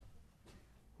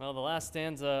Well, the last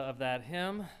stanza of that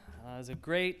hymn is a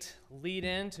great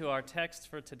lead-in to our text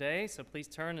for today, so please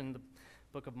turn in the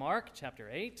book of Mark, chapter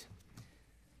 8.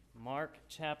 Mark,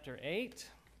 chapter 8.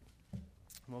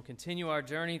 We'll continue our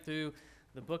journey through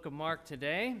the book of Mark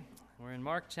today. We're in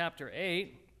Mark, chapter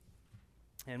 8,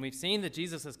 and we've seen that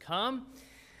Jesus has come,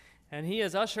 and he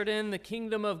has ushered in the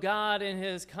kingdom of God in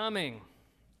his coming.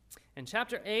 And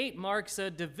chapter 8 marks a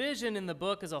division in the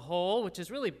book as a whole, which is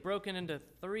really broken into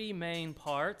three main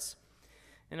parts.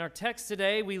 In our text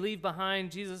today, we leave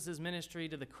behind Jesus' ministry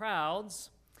to the crowds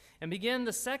and begin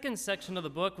the second section of the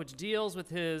book, which deals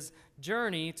with his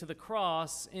journey to the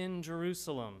cross in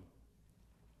Jerusalem.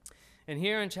 And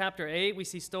here in chapter 8, we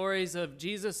see stories of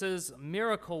Jesus'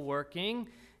 miracle working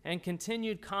and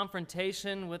continued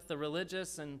confrontation with the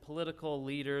religious and political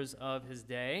leaders of his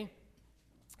day.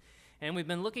 And we've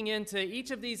been looking into each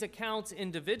of these accounts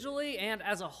individually and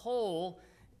as a whole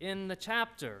in the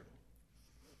chapter.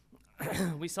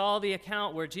 We saw the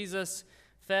account where Jesus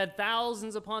fed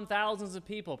thousands upon thousands of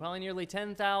people, probably nearly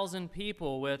 10,000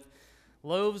 people, with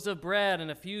loaves of bread and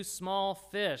a few small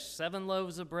fish, 7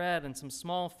 loaves of bread and some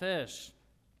small fish.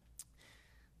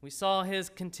 We saw his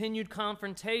continued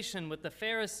confrontation with the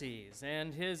Pharisees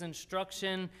and his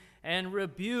instruction and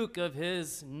rebuke of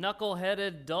his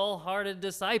knuckle-headed, dull-hearted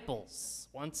disciples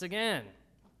once again.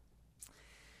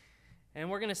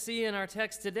 And we're going to see in our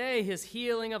text today his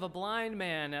healing of a blind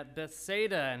man at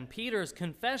Bethsaida and Peter's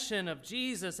confession of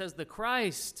Jesus as the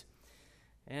Christ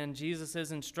and Jesus'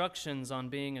 instructions on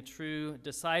being a true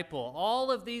disciple.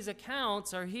 All of these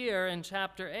accounts are here in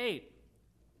chapter 8.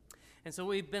 And so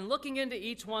we've been looking into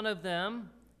each one of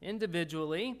them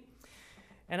individually.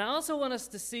 And I also want us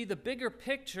to see the bigger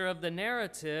picture of the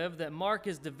narrative that Mark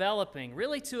is developing,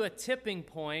 really to a tipping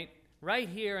point right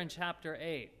here in chapter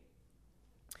 8.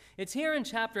 It's here in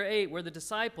chapter 8 where the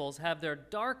disciples have their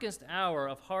darkest hour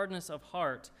of hardness of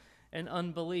heart and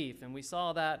unbelief. And we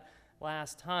saw that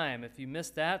last time. If you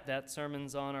missed that, that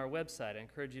sermon's on our website. I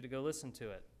encourage you to go listen to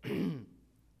it.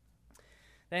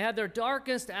 They had their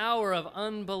darkest hour of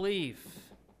unbelief.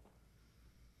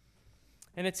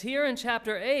 And it's here in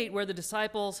chapter 8 where the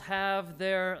disciples have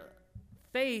their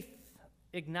faith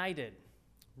ignited,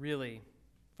 really,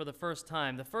 for the first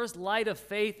time. The first light of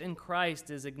faith in Christ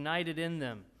is ignited in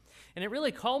them. And it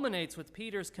really culminates with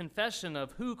Peter's confession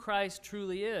of who Christ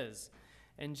truly is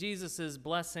and Jesus'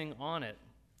 blessing on it.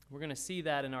 We're going to see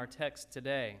that in our text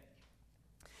today.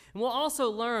 And we'll also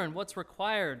learn what's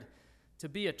required to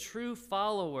be a true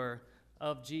follower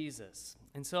of Jesus.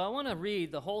 And so I want to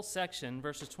read the whole section,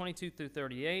 verses 22 through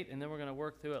 38, and then we're going to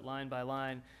work through it line by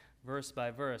line, verse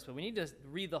by verse. But we need to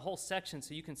read the whole section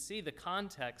so you can see the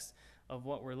context of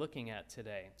what we're looking at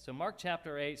today. So Mark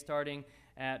chapter 8, starting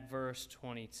at verse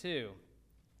 22.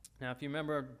 Now, if you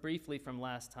remember briefly from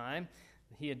last time,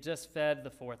 he had just fed the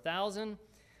 4,000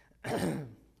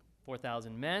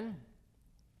 men.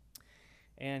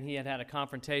 And he had had a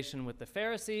confrontation with the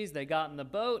Pharisees. They got in the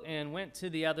boat and went to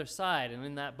the other side. And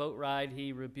in that boat ride,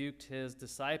 he rebuked his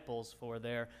disciples for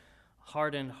their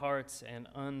hardened hearts and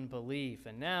unbelief.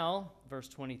 And now, verse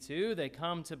 22, they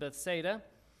come to Bethsaida.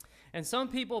 And some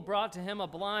people brought to him a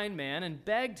blind man and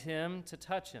begged him to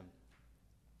touch him.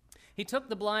 He took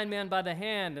the blind man by the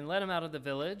hand and led him out of the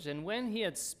village. And when he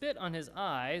had spit on his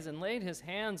eyes and laid his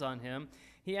hands on him,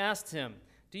 he asked him,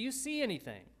 "Do you see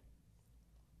anything?"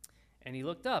 And he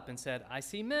looked up and said, "I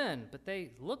see men, but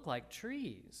they look like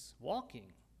trees,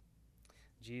 walking."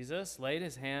 Jesus laid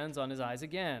his hands on his eyes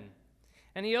again,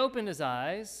 and he opened his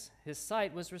eyes. His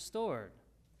sight was restored,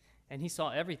 and he saw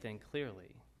everything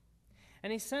clearly.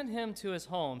 And he sent him to his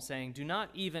home, saying, "Do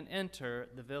not even enter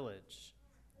the village."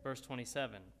 Verse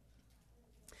 27.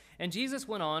 And Jesus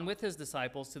went on with his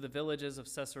disciples to the villages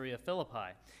of Caesarea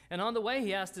Philippi. And on the way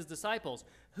he asked his disciples,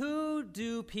 "Who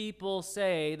do people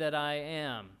say that I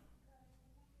am?"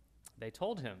 They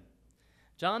told him,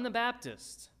 "John the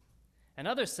Baptist, and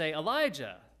others say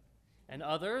Elijah, and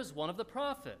others one of the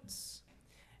prophets."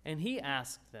 And he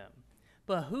asked them,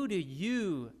 "But who do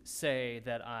you say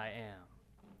that I am?"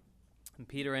 And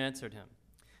Peter answered him,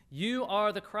 "You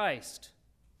are the Christ."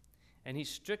 And he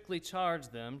strictly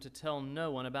charged them to tell no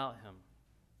one about him.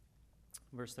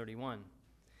 Verse 31.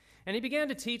 And he began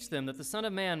to teach them that the Son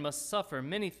of Man must suffer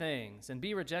many things and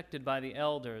be rejected by the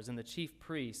elders and the chief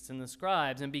priests and the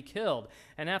scribes and be killed,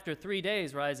 and after 3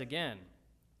 days rise again.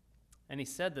 And he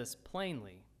said this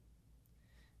plainly.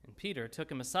 And Peter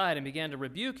took him aside and began to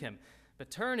rebuke him.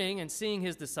 But turning and seeing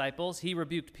his disciples, he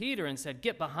rebuked Peter and said,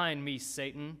 "Get behind me,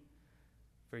 Satan,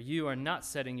 for you are not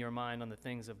setting your mind on the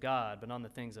things of God, but on the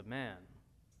things of man."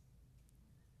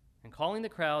 And calling the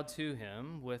crowd to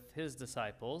him with his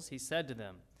disciples, he said to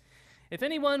them, If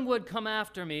anyone would come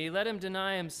after me, let him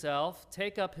deny himself,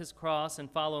 take up his cross, and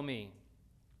follow me.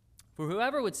 For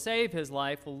whoever would save his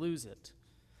life will lose it.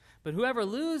 But whoever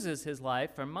loses his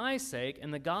life for my sake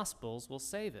and the gospel's will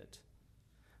save it.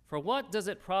 For what does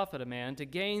it profit a man to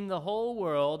gain the whole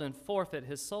world and forfeit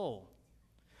his soul?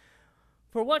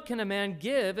 For what can a man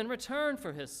give in return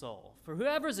for his soul? For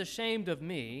whoever is ashamed of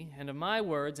me and of my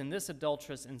words in this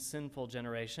adulterous and sinful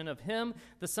generation, of him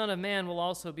the Son of Man will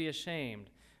also be ashamed,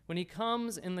 when he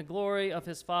comes in the glory of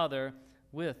his Father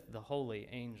with the holy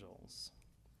angels.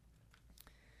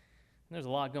 There's a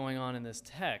lot going on in this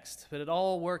text, but it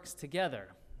all works together.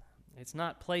 It's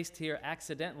not placed here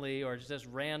accidentally or just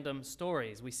random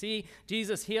stories. We see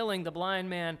Jesus healing the blind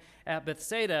man at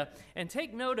Bethsaida, and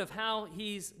take note of how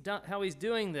he's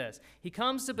doing this. He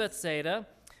comes to Bethsaida,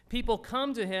 people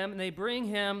come to him, and they bring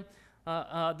him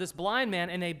this blind man,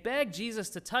 and they beg Jesus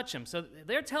to touch him. So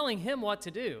they're telling him what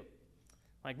to do.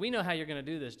 Like, we know how you're going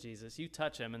to do this, Jesus. You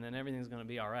touch him, and then everything's going to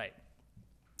be all right.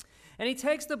 And he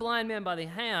takes the blind man by the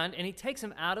hand, and he takes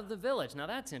him out of the village. Now,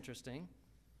 that's interesting.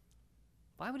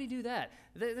 Why would he do that?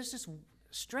 There's just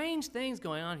strange things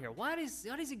going on here. Why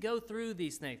does he go through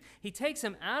these things? He takes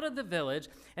him out of the village,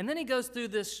 and then he goes through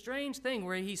this strange thing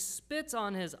where he spits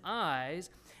on his eyes,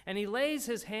 and he lays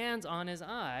his hands on his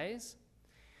eyes.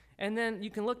 And then you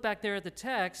can look back there at the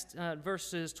text,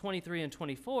 verses 23 and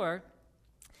 24.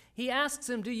 He asks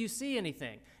him, do you see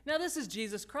anything? Now, this is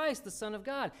Jesus Christ, the Son of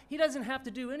God. He doesn't have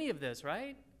to do any of this,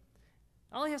 right?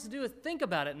 All he has to do is think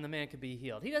about it, and the man could be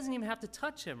healed. He doesn't even have to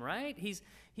touch him, right? He's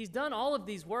done all of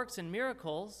these works and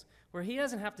miracles where he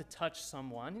doesn't have to touch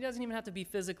someone. He doesn't even have to be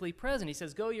physically present. He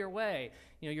says, go your way.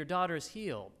 Your daughter is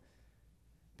healed.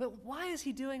 But why is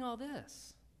he doing all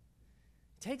this?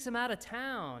 He takes him out of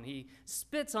town. He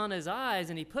spits on his eyes,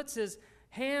 and he puts his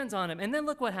hands on him. And then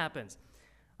look what happens.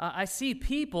 I see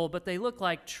people, but they look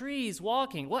like trees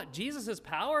walking. What, Jesus'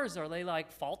 powers, are they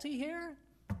like faulty here?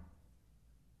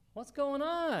 What's going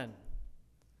on?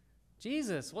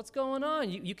 Jesus, what's going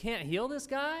on? You can't heal this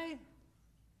guy?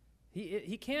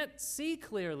 He can't see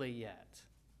clearly yet.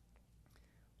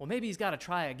 Well, maybe he's got to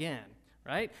try again,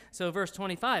 right? So verse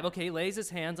 25, okay, he lays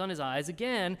his hands on his eyes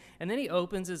again, and then he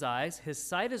opens his eyes. His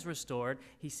sight is restored.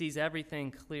 He sees everything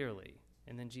clearly.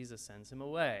 And then Jesus sends him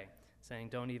away, saying,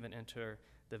 don't even enter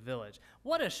the village.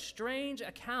 What a strange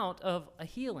account of a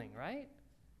healing, right?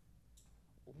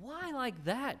 Why like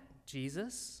that,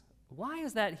 Jesus? Why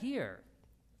is that here?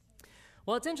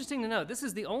 Well, it's interesting to note, this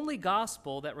is the only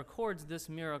gospel that records this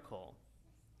miracle.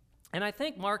 And I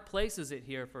think Mark places it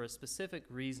here for a specific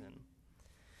reason.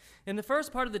 In the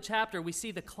first part of the chapter, we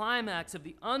see the climax of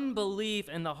the unbelief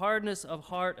and the hardness of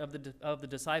heart of the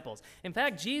disciples. In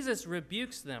fact, Jesus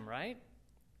rebukes them, right?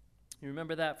 You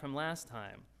remember that from last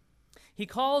time. He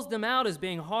calls them out as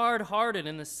being hard-hearted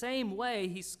in the same way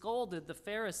he scolded the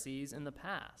Pharisees in the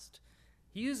past.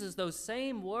 He uses those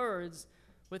same words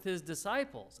with his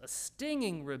disciples, a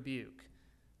stinging rebuke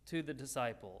to the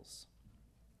disciples.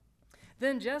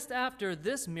 Then just after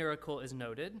this miracle is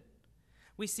noted,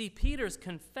 we see Peter's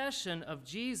confession of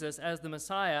Jesus as the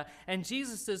Messiah and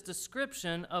Jesus'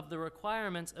 description of the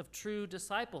requirements of true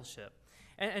discipleship.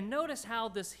 And notice how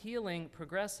this healing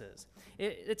progresses.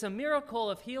 It's a miracle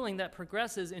of healing that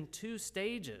progresses in two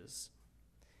stages.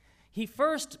 He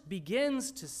first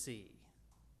begins to see,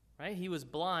 right? He was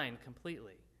blind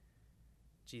completely.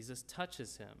 Jesus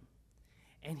touches him,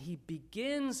 and he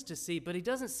begins to see, but he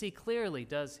doesn't see clearly,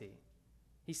 does he?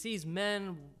 He sees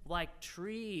men like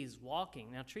trees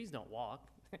walking. Now, trees don't walk.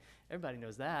 Everybody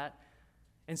knows that.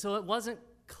 And so it wasn't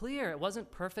clear. It wasn't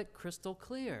perfect, crystal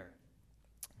clear.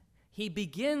 He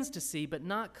begins to see, but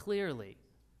not clearly.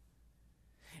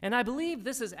 And I believe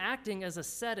this is acting as a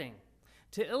setting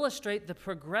to illustrate the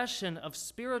progression of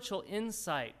spiritual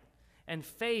insight and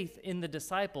faith in the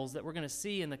disciples that we're going to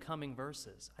see in the coming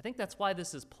verses. I think that's why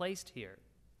this is placed here.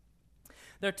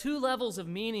 There are two levels of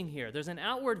meaning here. There's an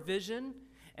outward vision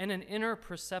and an inner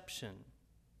perception.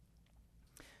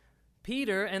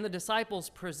 Peter and the disciples'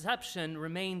 perception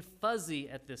remain fuzzy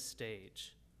at this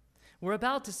stage. We're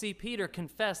about to see Peter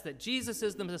confess that Jesus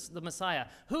is the Messiah.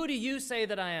 Who do you say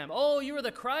that I am? Oh, you are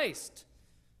the Christ,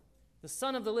 the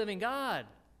Son of the living God,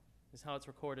 is how it's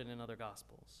recorded in other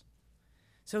Gospels.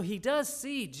 So he does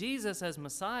see Jesus as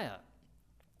Messiah.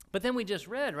 But then we just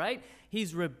read, right?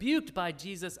 He's rebuked by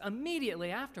Jesus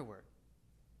immediately afterward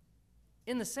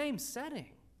in the same setting.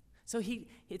 So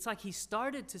it's like he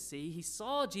started to see, he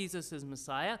saw Jesus as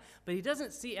Messiah, but he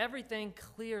doesn't see everything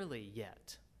clearly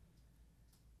yet.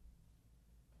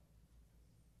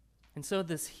 And so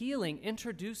this healing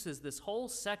introduces this whole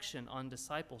section on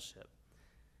discipleship.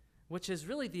 which is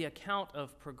really the account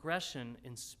of progression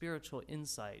in spiritual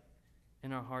insight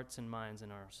in our hearts and minds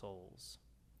and our souls.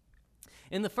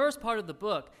 In the first part of the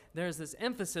book, there's this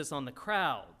emphasis on the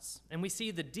crowds, and we see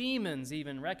the demons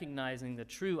even recognizing the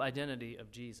true identity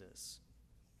of Jesus.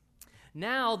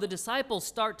 Now the disciples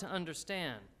start to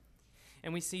understand,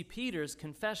 and we see Peter's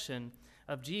confession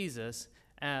of Jesus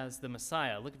as the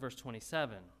Messiah. Look at verse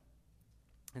 27.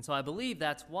 And so I believe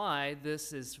that's why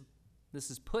this is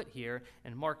put here,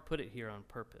 and Mark put it here on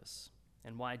purpose,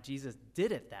 and why Jesus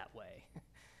did it that way.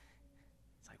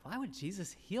 It's like, why would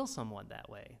Jesus heal someone that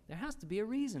way? There has to be a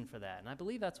reason for that, and I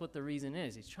believe that's what the reason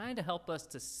is. He's trying to help us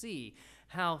to see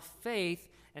how faith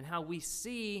and how we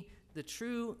see the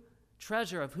true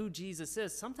treasure of who Jesus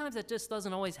is. Sometimes it just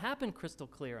doesn't always happen crystal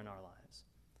clear in our lives.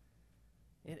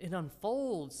 It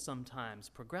unfolds sometimes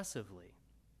progressively.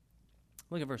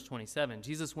 Look at verse 27.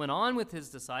 Jesus went on with his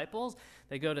disciples.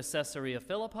 They go to Caesarea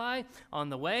Philippi. On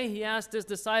the way, he asked his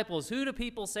disciples, "Who do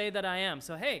people say that I am?"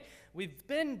 So, hey, we've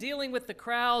been dealing with the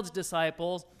crowd's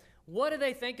disciples. What do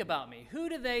they think about me? Who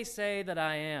do they say that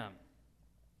I am?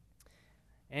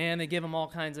 And they give him all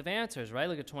kinds of answers, right?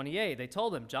 Look at 28. They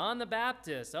told him, John the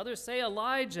Baptist. Others say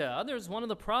Elijah. Others, one of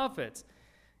the prophets.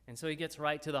 And so he gets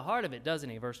right to the heart of it, doesn't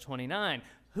he? Verse 29.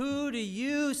 Who do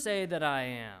you say that I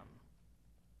am?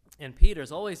 And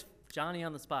Peter's always Johnny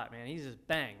on the spot, man. He's just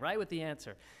bang, right with the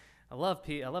answer. I love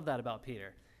that about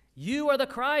Peter. You are the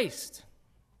Christ.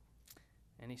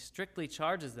 And he strictly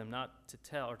charges them not to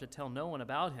tell no one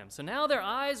about him. So now their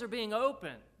eyes are being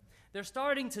opened. They're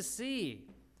starting to see.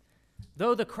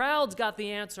 Though the crowds got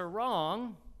the answer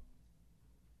wrong,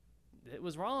 it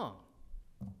was wrong.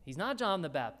 He's not John the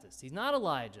Baptist. He's not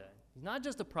Elijah. He's not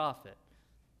just a prophet.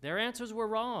 Their answers were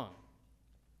wrong.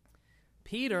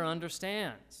 Peter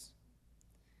understands.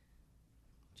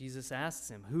 Jesus asks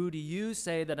him, "Who do you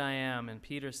say that I am?" And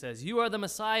Peter says, "You are the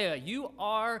Messiah. You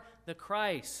are the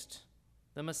Christ."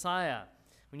 The Messiah.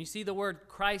 When you see the word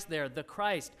Christ there, the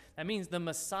Christ, that means the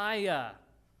Messiah,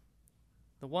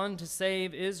 the one to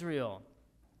save Israel.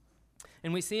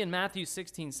 And we see in Matthew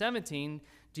 16:17,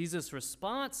 Jesus'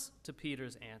 response to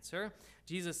Peter's answer.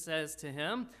 Jesus says to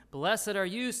him, "Blessed are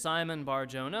you, Simon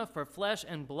Bar-Jonah, for flesh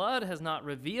and blood has not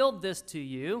revealed this to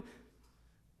you."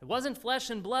 It wasn't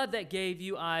flesh and blood that gave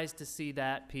you eyes to see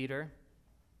that, Peter,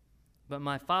 but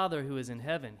my Father who is in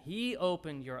heaven. He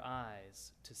opened your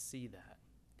eyes to see that.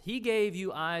 He gave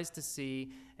you eyes to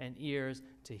see and ears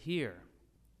to hear,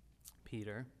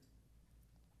 Peter.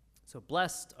 So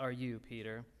blessed are you,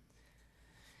 Peter.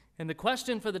 And the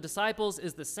question for the disciples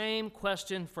is the same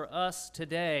question for us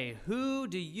today. Who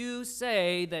do you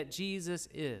say that Jesus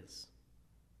is?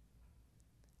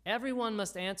 Everyone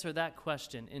must answer that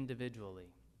question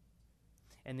individually.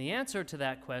 And the answer to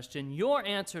that question, your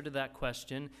answer to that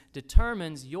question,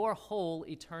 determines your whole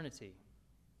eternity.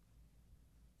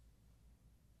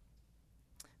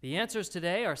 The answers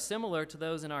today are similar to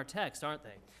those in our text, aren't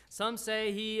they? Some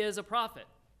say he is a prophet.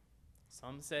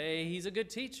 Some say he's a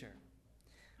good teacher.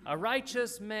 A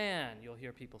righteous man, you'll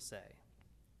hear people say.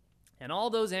 And all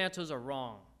those answers are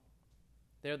wrong.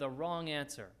 They're the wrong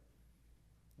answer.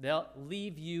 They'll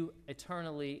leave you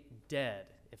eternally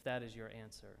dead if that is your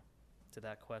answer to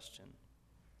that question.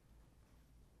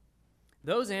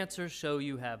 Those answers show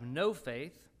you have no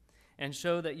faith and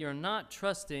show that you're not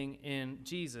trusting in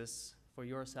Jesus for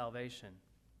your salvation.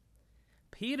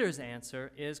 Peter's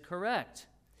answer is correct.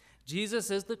 Jesus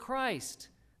is the Christ,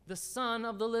 the Son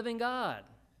of the living God.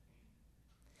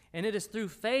 And it is through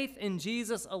faith in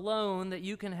Jesus alone that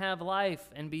you can have life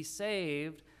and be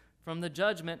saved from the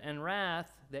judgment and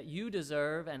wrath that you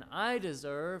deserve and I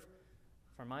deserve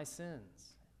for my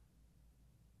sins.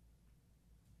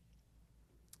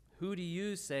 Who do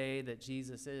you say that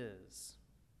Jesus is?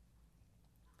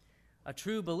 A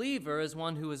true believer is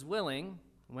one who is willing,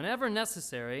 whenever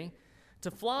necessary, to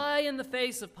fly in the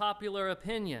face of popular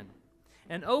opinion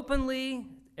and openly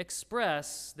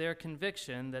express their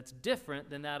conviction that's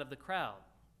different than that of the crowd.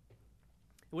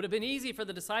 It would have been easy for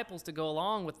the disciples to go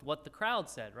along with what the crowd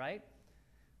said, right?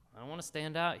 I don't want to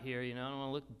stand out here, I don't want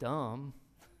to look dumb.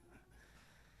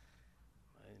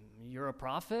 You're a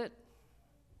prophet?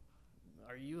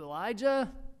 Are you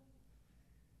Elijah?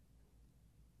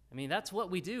 I mean, that's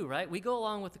what we do, right? We go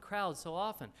along with the crowd so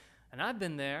often. And I've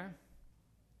been there.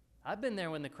 I've been there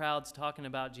when the crowd's talking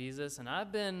about Jesus, and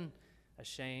I've been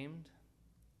ashamed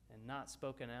and not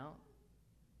spoken out.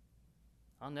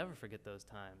 I'll never forget those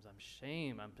times.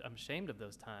 I'm ashamed of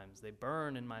those times. They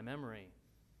burn in my memory.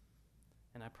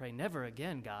 And I pray, never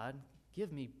again, God.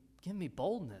 Give me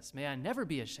boldness. May I never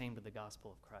be ashamed of the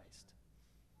gospel of Christ.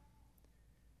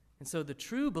 And so the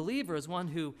true believer is one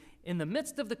who, in the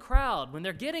midst of the crowd, when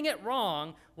they're getting it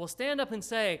wrong, will stand up and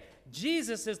say,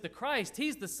 Jesus is the Christ.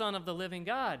 He's the Son of the living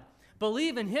God.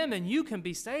 Believe in him and you can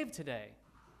be saved today.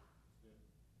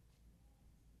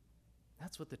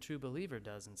 That's what the true believer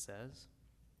does and says.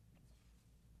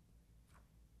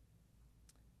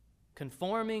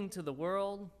 Conforming to the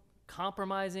world,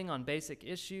 compromising on basic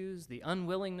issues, the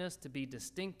unwillingness to be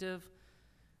distinctive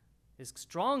is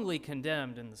strongly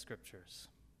condemned in the Scriptures.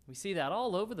 We see that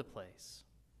all over the place.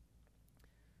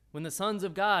 When the sons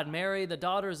of God marry the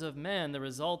daughters of men, the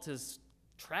result is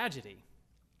tragedy.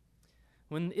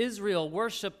 When Israel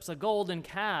worships a golden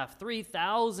calf,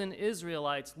 3,000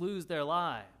 Israelites lose their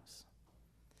lives.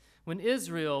 When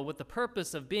Israel, with the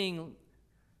purpose of being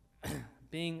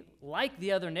like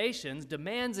the other nations,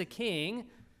 demands a king,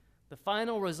 the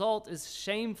final result is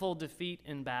shameful defeat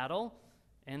in battle,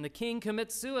 and the king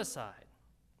commits suicide.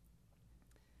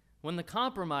 When the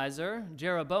compromiser,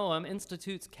 Jeroboam,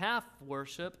 institutes calf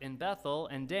worship in Bethel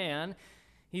and Dan,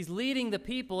 he's leading the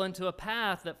people into a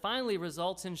path that finally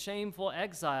results in shameful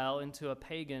exile into a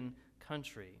pagan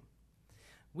country.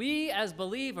 We as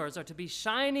believers are to be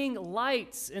shining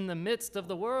lights in the midst of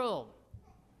the world.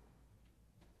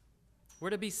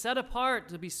 We're to be set apart,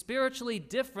 to be spiritually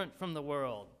different from the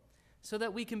world, so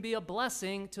that we can be a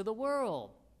blessing to the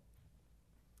world.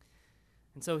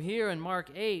 And so here in Mark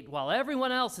 8, while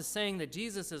everyone else is saying that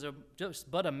Jesus is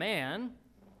just but a man,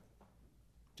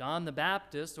 John the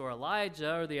Baptist or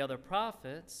Elijah or the other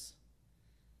prophets,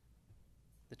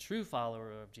 the true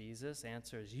follower of Jesus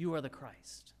answers, "You are the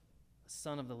Christ, the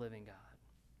Son of the living God."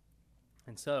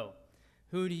 And so,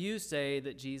 who do you say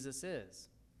that Jesus is?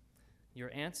 Your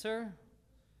answer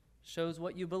shows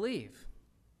what you believe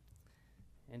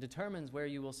and determines where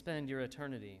you will spend your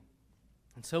eternity.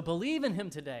 And so believe in him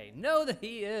today. Know that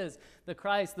he is the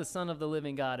Christ, the Son of the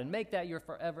living God, and make that your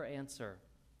forever answer.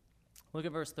 Look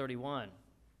at verse 31.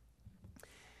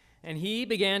 And he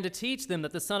began to teach them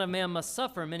that the Son of Man must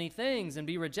suffer many things and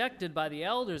be rejected by the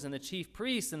elders and the chief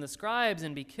priests and the scribes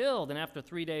and be killed, and after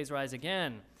 3 days rise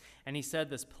again. And he said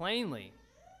this plainly.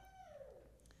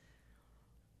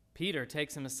 Peter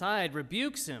takes him aside,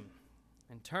 rebukes him,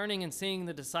 and turning and seeing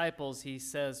the disciples,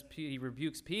 he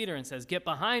rebukes Peter and says, "Get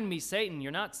behind me, Satan. You're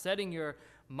not setting your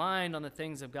mind on the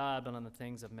things of God, but on the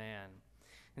things of man."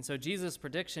 And so Jesus'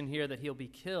 prediction here that he'll be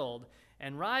killed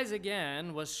and rise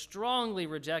again was strongly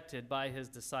rejected by his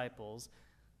disciples,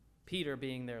 Peter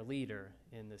being their leader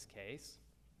in this case.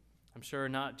 I'm sure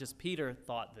not just Peter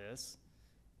thought this,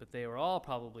 but they were all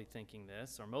probably thinking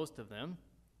this, or most of them.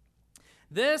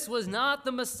 This was not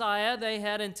the Messiah they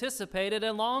had anticipated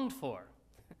and longed for.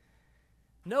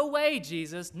 No way,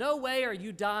 Jesus, no way are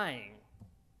you dying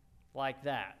like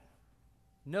that.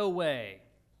 No way.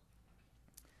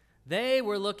 They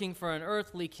were looking for an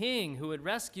earthly king who would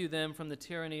rescue them from the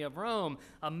tyranny of Rome,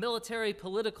 a military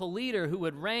political leader who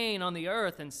would reign on the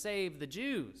earth and save the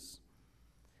Jews.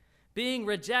 Being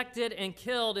rejected and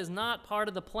killed is not part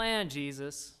of the plan,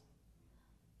 Jesus.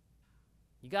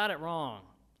 You got it wrong.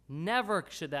 Never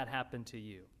should that happen to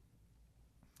you.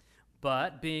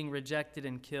 But being rejected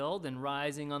and killed and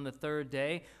rising on the third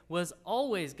day was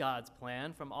always God's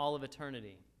plan from all of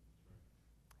eternity.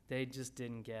 They just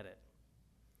didn't get it.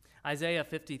 Isaiah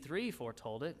 53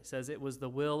 foretold it. It says it was the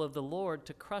will of the Lord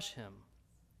to crush him.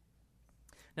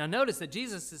 Now notice that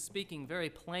Jesus is speaking very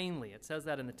plainly. It says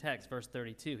that in the text, verse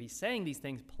 32. He's saying these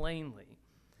things plainly.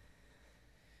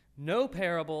 No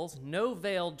parables, no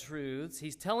veiled truths.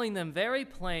 He's telling them very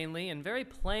plainly, in very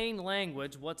plain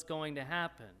language, what's going to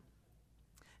happen.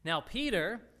 Now,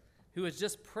 Peter, who is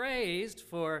just praised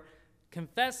for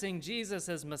confessing Jesus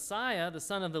as Messiah, the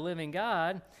Son of the living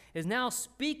God, is now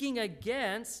speaking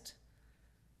against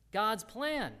God's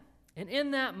plan. And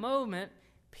in that moment,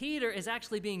 Peter is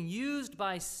actually being used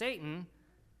by Satan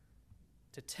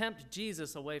to tempt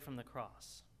Jesus away from the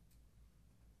cross.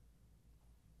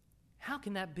 How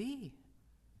can that be?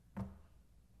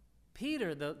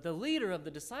 Peter, the leader of the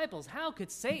disciples, how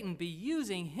could Satan be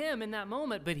using him in that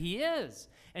moment? But he is.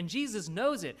 And Jesus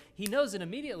knows it. He knows it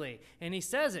immediately. And he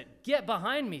says it, "Get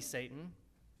behind me, Satan."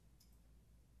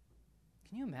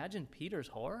 Can you imagine Peter's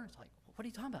horror? It's like, what are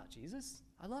you talking about, Jesus?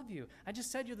 I love you. I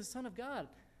just said you're the Son of God.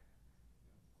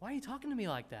 Why are you talking to me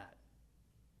like that?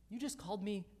 You just called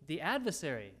me the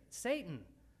adversary, Satan.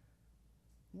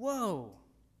 Whoa.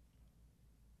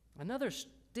 Another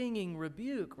stinging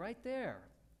rebuke right there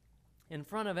in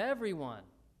front of everyone.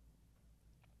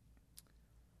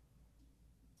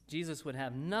 Jesus would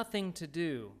have nothing to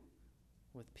do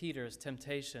with Peter's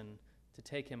temptation to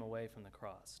take him away from the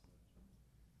cross.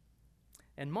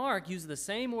 And Mark used the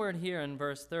same word here in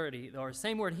verse 30, or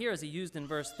same word here as he used in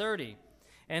verse 30.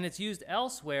 And it's used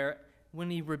elsewhere when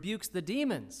he rebukes the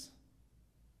demons.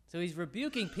 So he's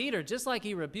rebuking Peter just like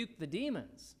he rebuked the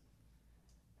demons.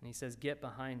 And he says, "Get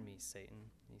behind me, Satan."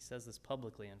 He says this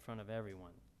publicly in front of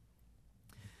everyone.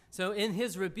 So in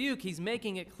his rebuke, he's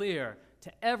making it clear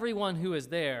to everyone who is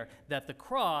there that the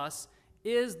cross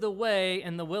is the way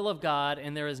and the will of God,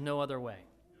 and there is no other way.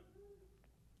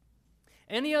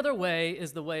 Any other way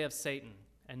is the way of Satan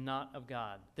and not of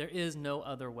God. There is no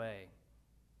other way.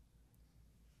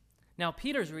 Now,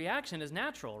 Peter's reaction is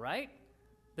natural, right?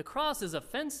 The cross is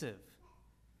offensive.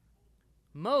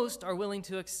 Most are willing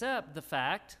to accept the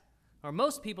fact, or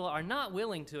most people are not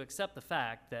willing to accept the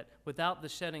fact that without the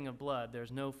shedding of blood,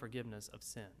 there's no forgiveness of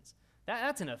sins.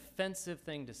 That's an offensive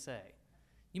thing to say.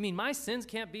 You mean my sins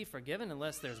can't be forgiven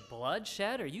unless there's blood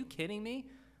shed? Are you kidding me?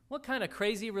 What kind of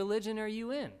crazy religion are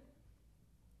you in?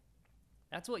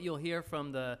 That's what you'll hear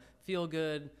from the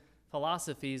feel-good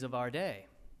philosophies of our day.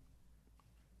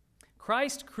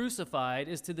 Christ crucified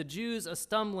is to the Jews a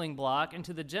stumbling block and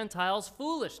to the Gentiles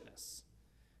foolishness.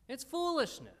 It's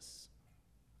foolishness.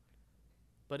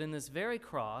 But in this very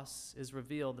cross is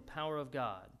revealed the power of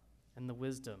God and the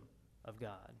wisdom of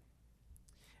God.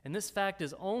 And this fact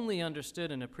is only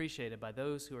understood and appreciated by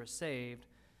those who are saved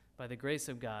by the grace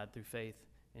of God through faith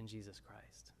in Jesus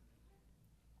Christ.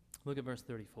 Look at verse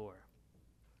 34.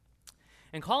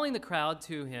 And calling the crowd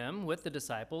to him with the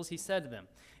disciples, he said to them,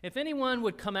 "If anyone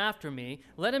would come after me,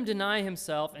 let him deny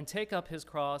himself and take up his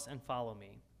cross and follow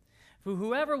me. For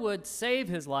whoever would save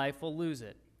his life will lose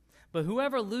it, but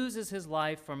whoever loses his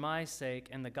life for my sake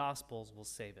and the gospel's will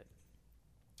save it.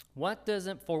 What does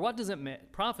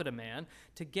it profit a man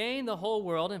to gain the whole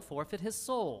world and forfeit his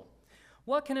soul?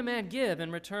 What can a man give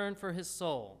in return for his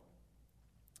soul?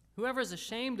 Whoever is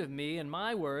ashamed of me and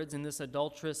my words in this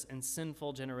adulterous and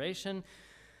sinful generation,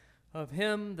 of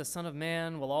him the Son of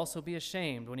Man will also be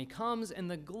ashamed when he comes in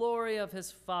the glory of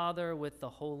his Father with the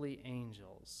holy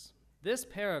angels." This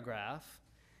paragraph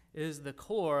is the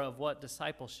core of what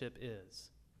discipleship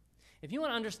is. If you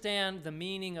want to understand the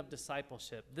meaning of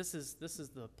discipleship, this is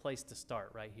the place to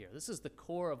start right here. This is the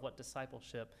core of what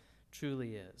discipleship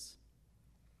truly is.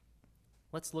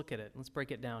 Let's look at it. Let's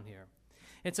break it down here.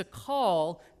 It's a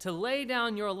call to lay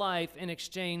down your life in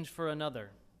exchange for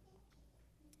another.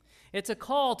 It's a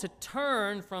call to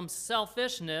turn from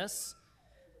selfishness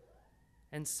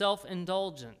and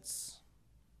self-indulgence.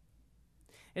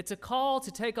 It's a call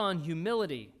to take on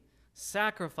humility,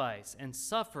 sacrifice, and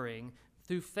suffering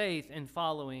through faith in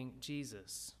following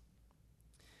Jesus.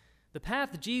 The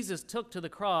path Jesus took to the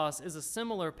cross is a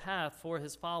similar path for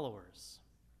his followers.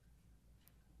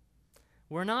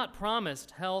 We're not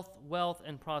promised health, wealth,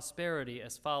 and prosperity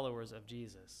as followers of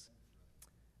Jesus.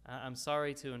 I'm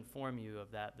sorry to inform you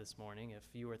of that this morning.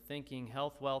 If you were thinking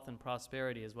health, wealth, and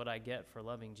prosperity is what I get for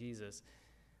loving Jesus,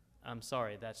 I'm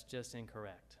sorry, that's just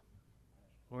incorrect.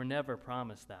 We're never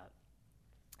promised that.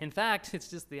 In fact, it's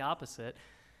just the opposite.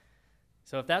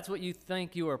 So if that's what you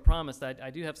think you are promised, I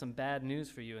do have some bad news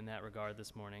for you in that regard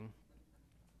this morning.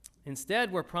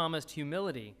 Instead, we're promised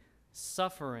humility,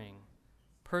 suffering,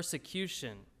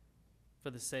 persecution for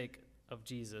the sake of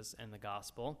Jesus and the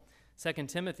gospel. 2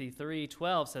 Timothy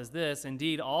 3:12 says this,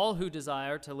 "Indeed, all who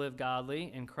desire to live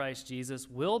godly in Christ Jesus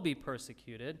will be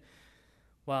persecuted,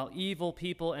 while evil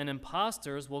people and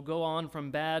impostors will go on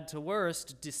from bad to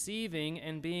worst, deceiving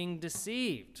and being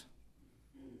deceived."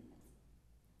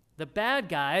 The bad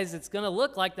guys, it's going to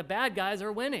look like the bad guys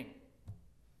are winning.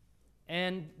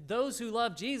 And those who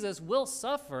love Jesus will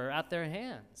suffer at their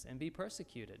hands and be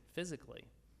persecuted physically.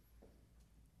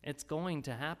 It's going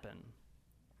to happen.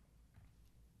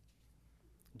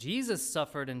 Jesus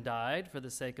suffered and died for the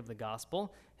sake of the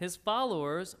gospel. His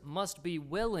followers must be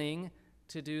willing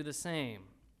to do the same.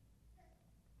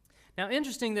 Now,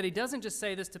 interesting that he doesn't just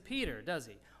say this to Peter, does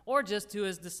he? Or just to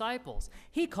his disciples.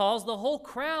 He calls the whole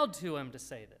crowd to him to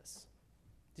say this.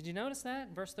 Did you notice that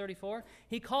in verse 34?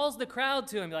 He calls the crowd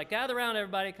to him, like, gather around,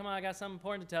 everybody. Come on, I got something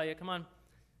important to tell you. Come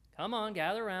on,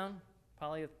 gather around.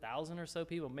 Probably 1,000 or so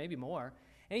people, maybe more.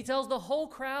 And he tells the whole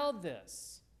crowd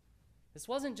this. This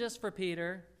wasn't just for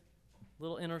Peter, a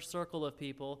little inner circle of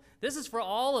people. This is for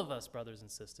all of us, brothers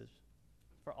and sisters,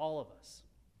 for all of us.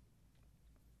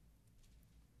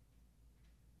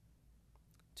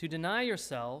 To deny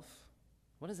yourself,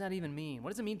 what does that even mean?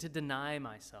 What does it mean to deny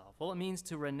myself? Well, it means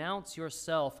to renounce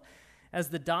yourself as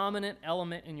the dominant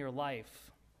element in your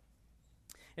life.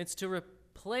 It's to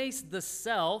replace the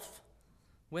self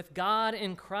with God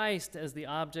in Christ as the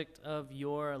object of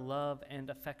your love and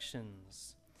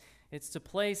affections. It's to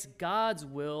place God's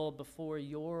will before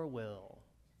your will.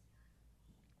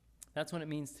 That's what it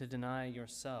means to deny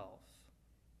yourself.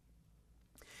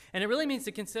 And it really means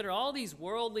to consider all these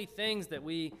worldly things that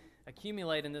we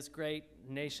accumulate in this great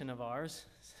nation of ours,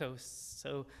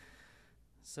 so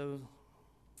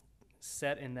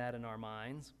set in that in our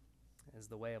minds as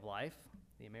the way of life,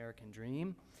 the American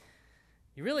dream.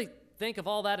 You really think of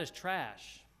all that as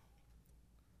trash.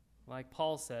 Like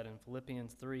Paul said in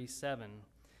Philippians 3:7,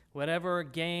 whatever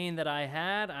gain that I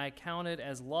had, I counted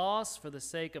as loss for the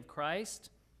sake of Christ.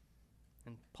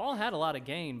 And Paul had a lot of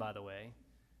gain, by the way.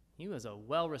 He was a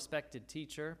well-respected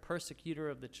teacher, persecutor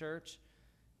of the church.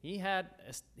 He had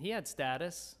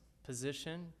status,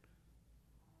 position,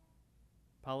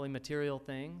 probably material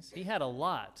things. He had a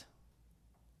lot.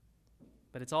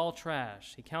 But it's all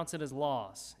trash. He counts it as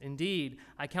loss. Indeed,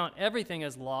 I count everything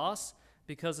as loss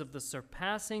because of the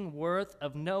surpassing worth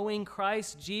of knowing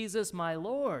Christ Jesus my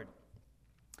Lord.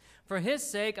 For his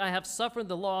sake I have suffered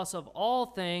the loss of all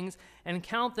things and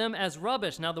count them as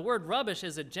rubbish. Now the word rubbish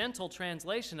is a gentle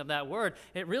translation of that word.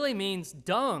 It really means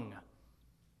dung.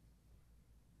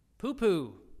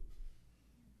 Poo-poo.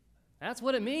 That's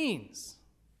what it means.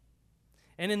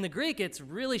 And in the Greek it's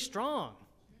really strong.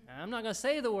 I'm not going to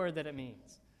say the word that it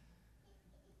means.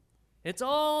 It's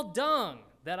all dung,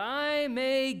 that I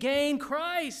may gain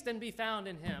Christ and be found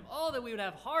in him. Oh, that we would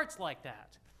have hearts like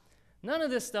that. None of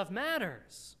this stuff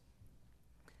matters.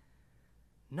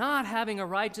 Not having a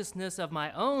righteousness of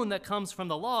my own that comes from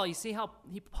the law. You see how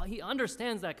he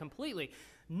understands that completely.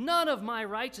 None of my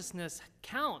righteousness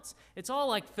counts. It's all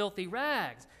like filthy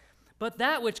rags. But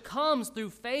that which comes through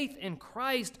faith in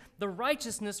Christ, the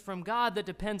righteousness from God that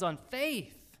depends on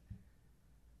faith.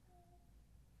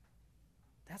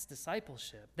 That's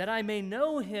discipleship. That I may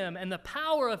know him and the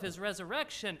power of his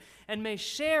resurrection and may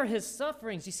share his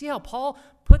sufferings. You see how Paul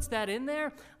puts that in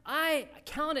there? I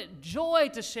count it joy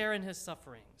to share in his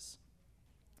sufferings.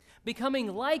 Becoming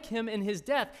like him in his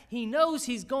death. He knows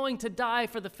he's going to die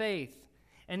for the faith,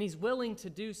 and he's willing to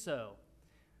do so.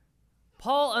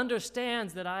 Paul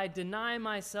understands that I deny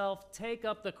myself, take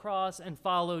up the cross, and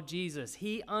follow Jesus.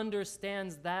 He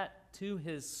understands that to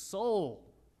his soul.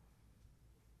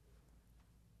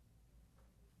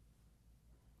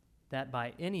 That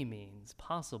by any means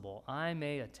possible I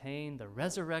may attain the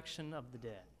resurrection of the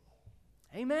dead.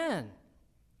 Amen.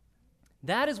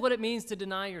 That is what it means to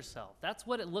deny yourself. That's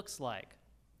what it looks like.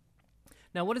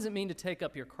 Now, what does it mean to take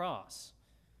up your cross?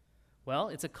 Well,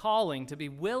 it's a calling to be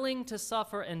willing to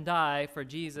suffer and die for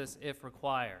Jesus if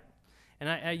required. And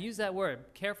I use that word,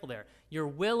 careful there. You're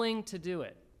willing to do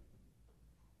it.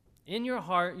 In your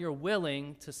heart, you're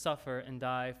willing to suffer and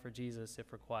die for Jesus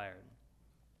if required.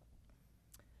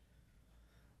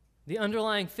 The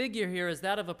underlying figure here is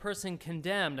that of a person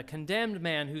condemned, a condemned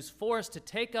man who's forced to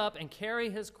take up and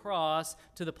carry his cross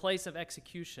to the place of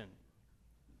execution.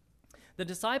 The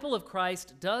disciple of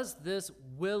Christ does this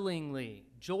willingly,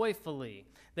 joyfully.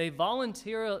 They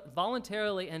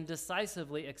voluntarily and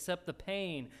decisively accept the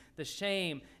pain, the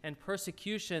shame, and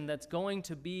persecution that's going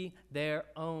to be their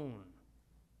own.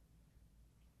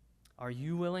 Are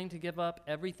you willing to give up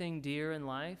everything dear in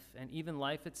life and even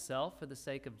life itself for the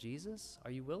sake of Jesus? Are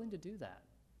you willing to do that?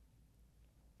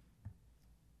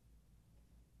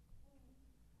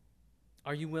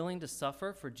 Are you willing to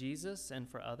suffer for Jesus and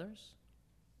for others?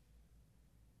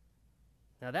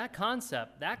 Now that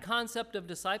concept of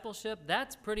discipleship,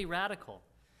 that's pretty radical.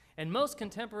 And most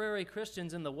contemporary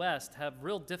Christians in the West have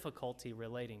real difficulty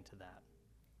relating to that.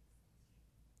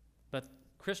 But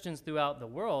Christians throughout the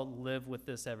world live with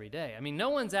this every day. I mean, no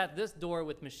one's at this door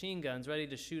with machine guns ready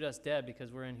to shoot us dead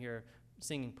because we're in here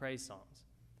singing praise songs.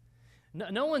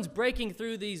 No one's breaking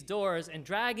through these doors and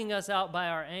dragging us out by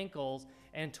our ankles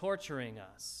and torturing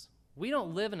us. We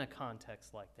don't live in a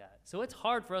context like that. So it's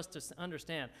hard for us to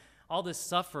understand all this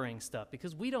suffering stuff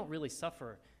because we don't really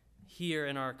suffer here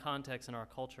in our context and our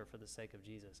culture for the sake of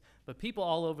Jesus. But people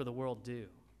all over the world do.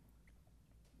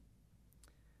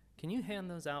 Can you hand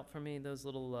those out for me, those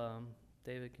little,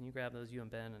 David, can you grab those, you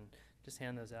and Ben, and just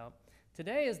hand those out?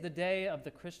 Today is the day of the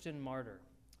Christian martyr.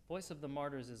 Voice of the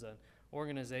Martyrs is an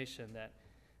organization that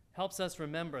helps us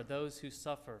remember those who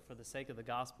suffer for the sake of the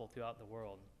gospel throughout the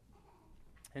world.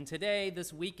 And today,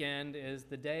 this weekend, is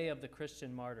the day of the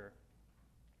Christian martyr.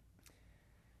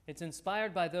 It's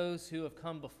inspired by those who have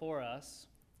come before us,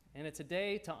 and it's a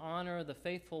day to honor the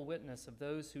faithful witness of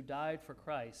those who died for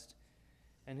Christ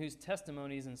and whose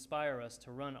testimonies inspire us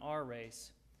to run our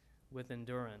race with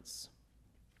endurance.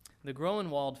 The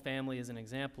Groenewald family is an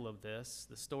example of this.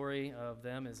 The story of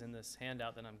them is in this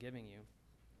handout that I'm giving you.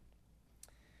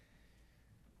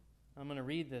 I'm going to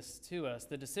read this to us.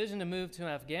 The decision to move to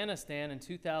Afghanistan in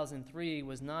 2003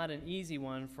 was not an easy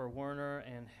one for Werner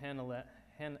and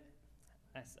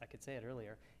I could say it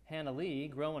earlier, Hannah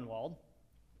Lee Groenwald,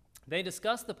 they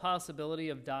discussed the possibility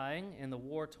of dying in the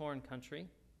war-torn country.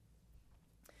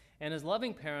 And as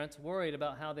loving parents worried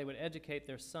about how they would educate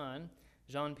their son,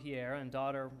 Jean-Pierre, and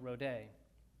daughter, Rhoda.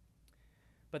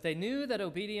 But they knew that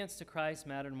obedience to Christ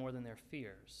mattered more than their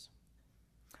fears.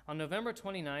 On November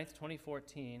 29,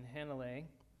 2014, Hannah Lee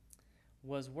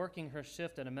was working her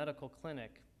shift at a medical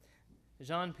clinic.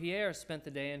 Jean-Pierre spent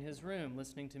the day in his room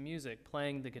listening to music,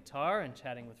 playing the guitar and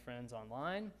chatting with friends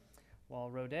online, while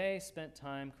Rhoda spent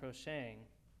time crocheting,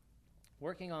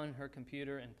 working on her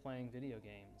computer and playing video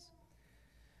games.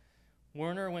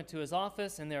 Werner went to his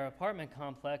office in their apartment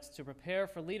complex to prepare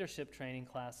for leadership training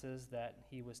classes that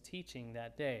he was teaching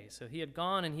that day. So he had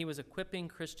gone and he was equipping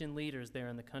Christian leaders there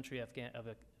in the country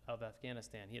of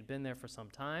Afghanistan. He had been there for some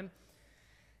time,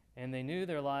 and they knew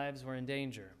their lives were in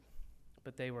danger,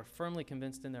 but they were firmly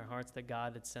convinced in their hearts that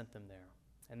God had sent them there.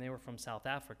 And they were from South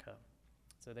Africa.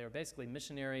 So they were basically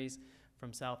missionaries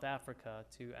from South Africa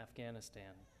to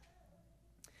Afghanistan.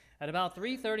 At about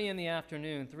 3:30 in the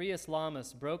afternoon, 3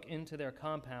 Islamists broke into their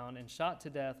compound and shot to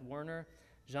death Werner,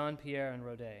 Jean-Pierre, and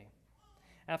Rhoda.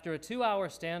 After a 2-hour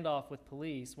standoff with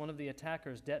police, one of the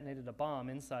attackers detonated a bomb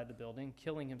inside the building,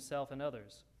 killing himself and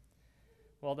others,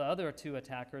 while the other 2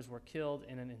 attackers were killed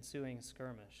in an ensuing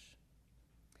skirmish.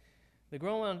 The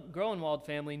Groenwald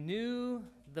family knew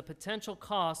the potential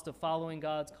cost of following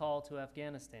God's call to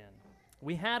Afghanistan.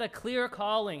 We had a clear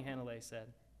calling, Hannah Lee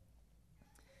said.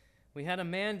 We had a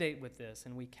mandate with this,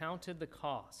 and we counted the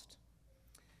cost.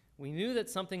 We knew that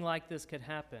something like this could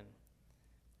happen,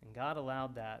 and God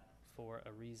allowed that for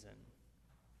a reason.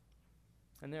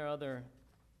 And there are other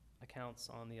accounts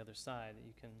on the other side that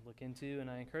you can look into, and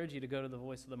I encourage you to go to the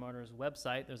Voice of the Martyrs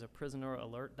website. There's a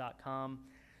prisoneralert.com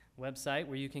website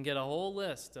where you can get a whole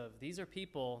list of these are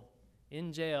people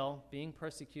in jail, being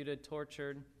persecuted,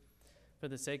 tortured for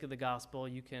the sake of the gospel.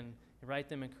 You can write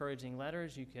them encouraging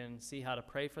letters. You can see how to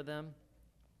pray for them.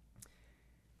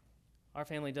 Our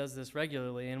family does this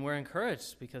regularly, and we're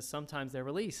encouraged because sometimes they're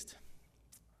released.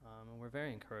 And we're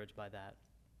very encouraged by that.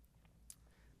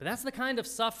 But that's the kind of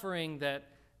suffering that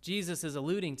Jesus is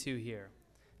alluding to here.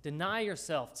 Deny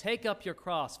yourself, take up your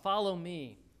cross, follow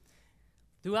me.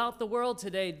 Throughout the world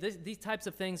today, these types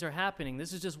of things are happening.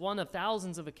 This is just one of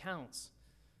thousands of accounts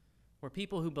where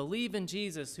people who believe in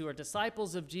Jesus, who are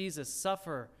disciples of Jesus,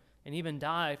 suffer and even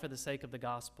die for the sake of the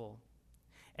gospel.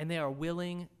 And they are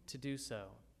willing to do so.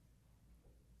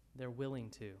 They're willing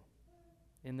to,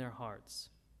 in their hearts.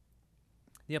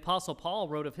 The Apostle Paul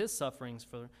wrote of his sufferings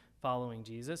for following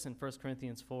Jesus in 1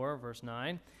 Corinthians 4, verse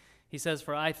 9. He says,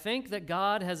 "For I think that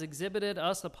God has exhibited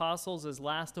us apostles as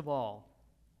last of all,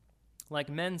 like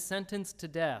men sentenced to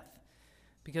death,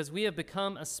 because we have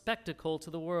become a spectacle to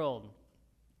the world,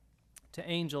 to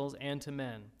angels and to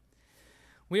men.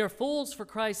 We are fools for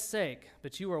Christ's sake,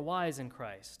 but you are wise in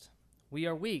Christ. We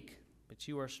are weak, but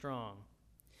you are strong.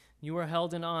 You are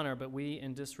held in honor, but we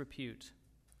in disrepute.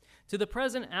 To the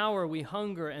present hour we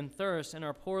hunger and thirst and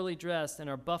are poorly dressed and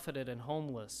are buffeted and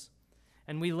homeless.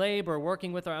 And we labor,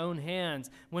 working with our own hands.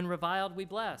 When reviled, we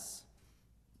bless.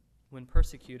 When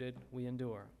persecuted, we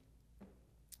endure.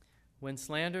 When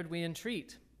slandered, we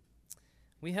entreat.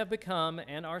 We have become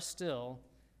and are still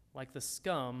like the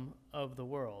scum of the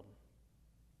world,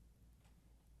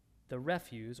 the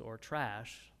refuse or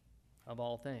trash of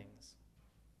all things."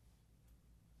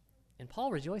 And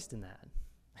Paul rejoiced in that.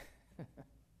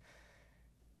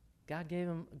 God gave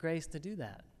him grace to do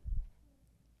that.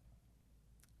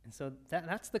 And so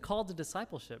that's the call to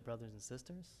discipleship, brothers and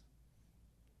sisters.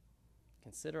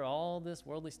 Consider all this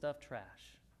worldly stuff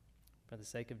trash for the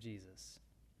sake of Jesus.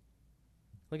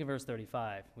 Look at verse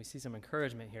 35. We see some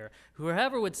encouragement here.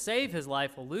 "Whoever would save his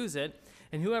life will lose it,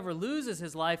 and whoever loses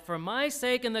his life for my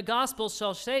sake and the gospel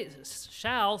shall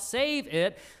save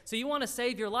it." So you want to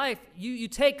save your life, you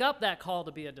take up that call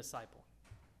to be a disciple.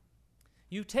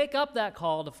 You take up that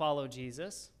call to follow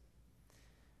Jesus,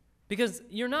 because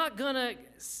you're not going to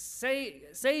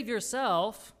save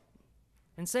yourself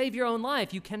and save your own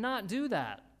life. You cannot do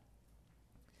that.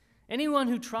 Anyone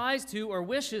who tries to or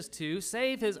wishes to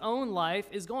save his own life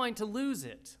is going to lose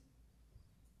it.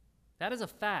 That is a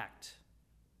fact.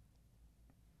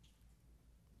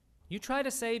 You try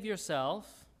to save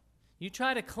yourself, you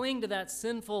try to cling to that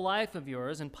sinful life of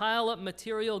yours and pile up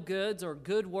material goods or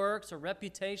good works or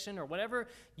reputation or whatever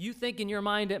you think in your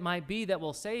mind it might be that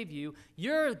will save you,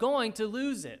 you're going to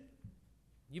lose it.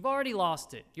 You've already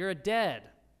lost it. You're dead.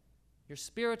 You're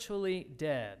spiritually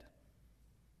dead.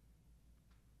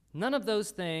 None of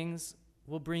those things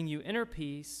will bring you inner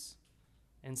peace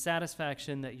and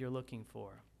satisfaction that you're looking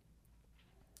for.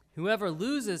 Whoever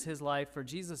loses his life for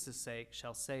Jesus' sake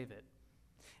shall save it.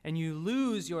 And you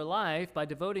lose your life by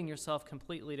devoting yourself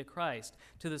completely to Christ,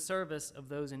 to the service of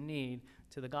those in need,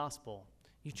 to the gospel.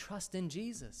 You trust in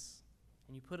Jesus,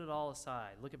 and you put it all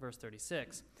aside. Look at verse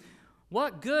 36.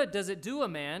 What good does it do a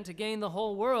man to gain the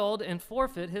whole world and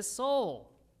forfeit his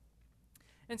soul?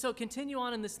 And so continue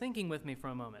on in this thinking with me for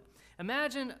a moment.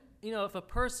 Imagine, if a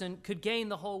person could gain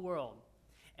the whole world,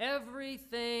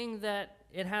 everything that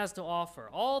it has to offer,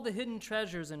 all the hidden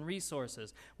treasures and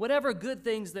resources, whatever good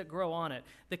things that grow on it,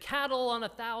 the cattle on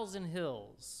 1,000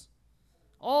 hills,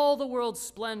 all the world's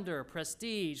splendor,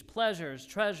 prestige, pleasures,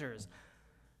 treasures.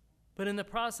 But in the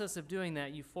process of doing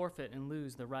that, you forfeit and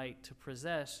lose the right to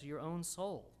possess your own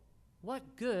soul.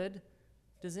 What good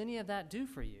does any of that do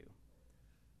for you?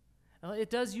 Well, it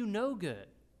does you no good.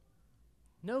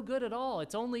 No good at all.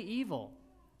 It's only evil.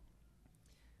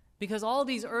 Because all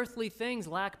these earthly things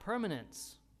lack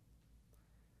permanence.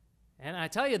 And I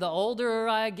tell you, the older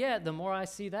I get, the more I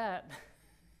see that.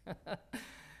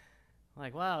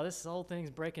 Like, wow, this whole thing's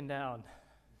breaking down.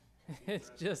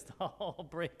 It's just all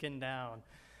breaking down.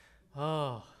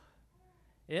 Oh,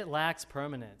 it lacks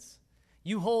permanence.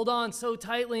 You hold on so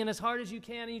tightly and as hard as you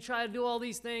can, and you try to do all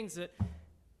these things that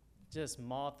just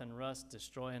moth and rust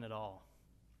destroying it all.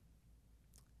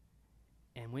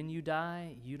 And when you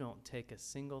die, you don't take a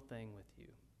single thing with you.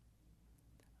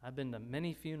 I've been to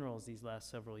many funerals these last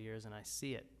several years, and I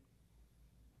see it.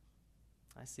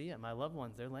 I see it. My loved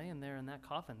ones, they're laying there in that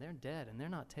coffin. They're dead, and they're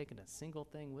not taking a single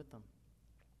thing with them.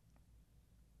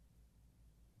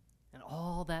 And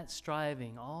all that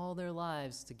striving, all their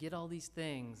lives to get all these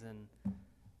things, and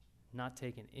not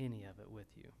taking any of it with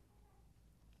you.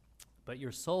 But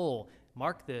your soul,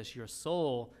 mark this, your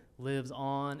soul lives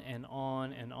on and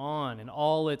on and on in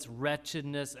all its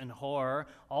wretchedness and horror.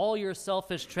 All your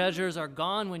selfish treasures are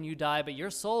gone when you die, but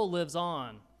your soul lives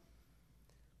on.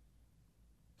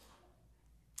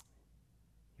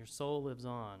 Your soul lives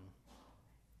on.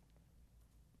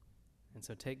 And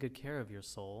so take good care of your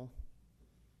soul.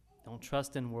 Don't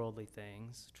trust in worldly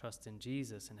things. Trust in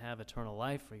Jesus and have eternal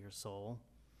life for your soul.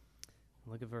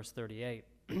 Look at verse 38.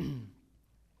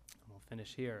 We'll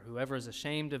finish here. Whoever is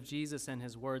ashamed of Jesus and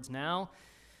his words now,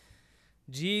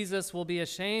 Jesus will be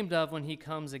ashamed of when he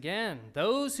comes again.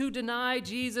 Those who deny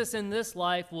Jesus in this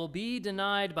life will be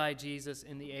denied by Jesus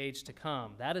in the age to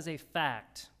come. That is a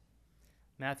fact.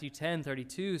 Matthew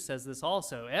 10:32 says this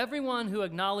also. Everyone who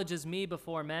acknowledges me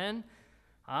before men,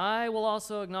 I will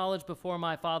also acknowledge before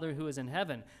my Father who is in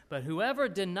heaven. But whoever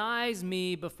denies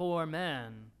me before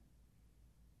men,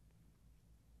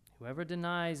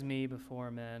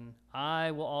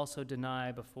 I will also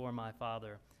deny before my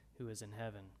Father who is in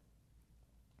heaven.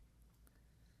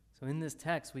 So in this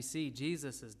text, we see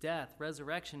Jesus' death,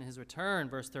 resurrection, his return.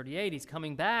 Verse 38, he's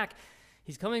coming back.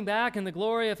 He's coming back in the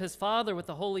glory of his Father with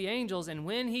the holy angels. And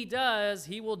when he does,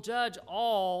 he will judge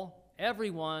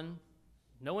everyone.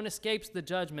 No one escapes the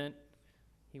judgment.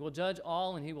 He will judge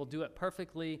all, and he will do it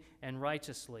perfectly and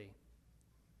righteously.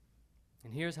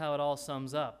 And here's how it all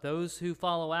sums up. Those who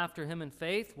follow after him in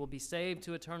faith will be saved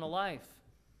to eternal life.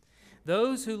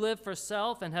 Those who live for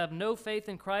self and have no faith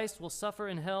in Christ will suffer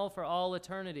in hell for all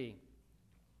eternity.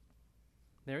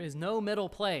 There is no middle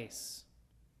place.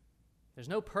 There's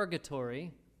no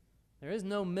purgatory. There is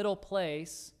no middle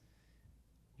place.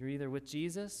 You're either with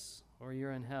Jesus or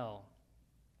you're in hell.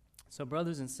 So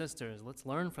brothers and sisters, let's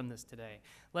learn from this today.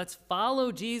 Let's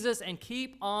follow Jesus and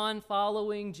keep on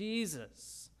following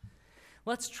Jesus.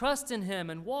 Let's trust in him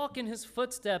and walk in his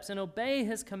footsteps and obey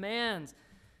his commands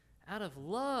out of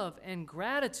love and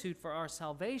gratitude for our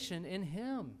salvation in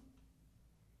him.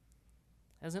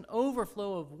 As an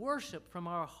overflow of worship from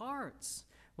our hearts,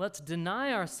 let's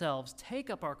deny ourselves, take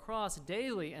up our cross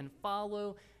daily, and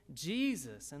follow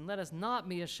Jesus. And let us not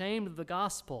be ashamed of the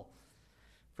gospel,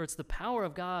 for it's the power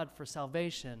of God for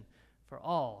salvation for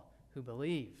all who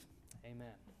believe.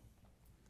 Amen.